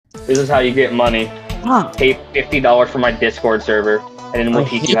This is how you get money. Pay $50 for my Discord server, and then we'll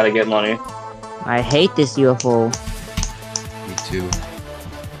teach you how to get money. I hate this UFO. Me too.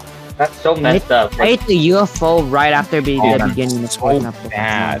 That's so messed up. I hate the UFO right after the beginning of so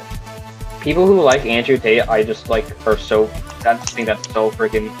bad. People who like Andrew Tate, I just like are so. I just think that's so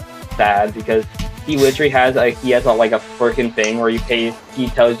freaking sad because he literally has like a freaking thing where you pay. He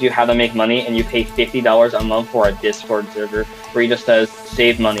tells you how to make money, and you pay $50 a month for a Discord server where he just says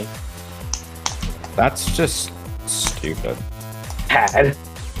save money. That's just stupid. Bad.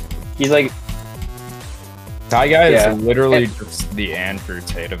 He's like. That guy is literally just the Andrew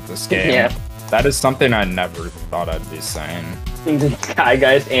Tate of this game. Yeah. That is something I never thought I'd be saying.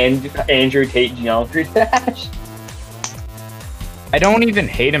 Guys, and Andrew Tate geometry dash. I don't even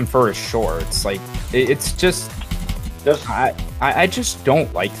hate him for his shorts. Like, it's just I just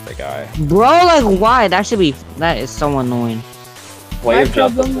don't like the guy. Bro, like why? That is so annoying.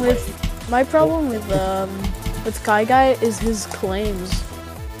 My problem with Kai Guy is his claims.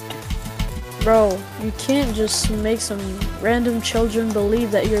 Bro, you can't just make some random children believe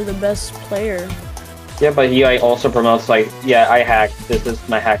that you're the best player. Yeah, but he like also promotes like, yeah, I hacked. This is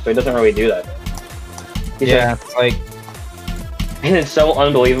my hack, so he doesn't really do that. It's like, and it's so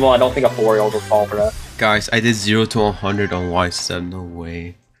unbelievable. I don't think a 4-year-old would fall for that. Guys, I did 0 to 100 on Ystep. No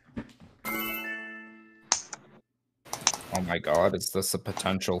way. oh my god, is this a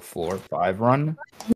potential floor 5 run?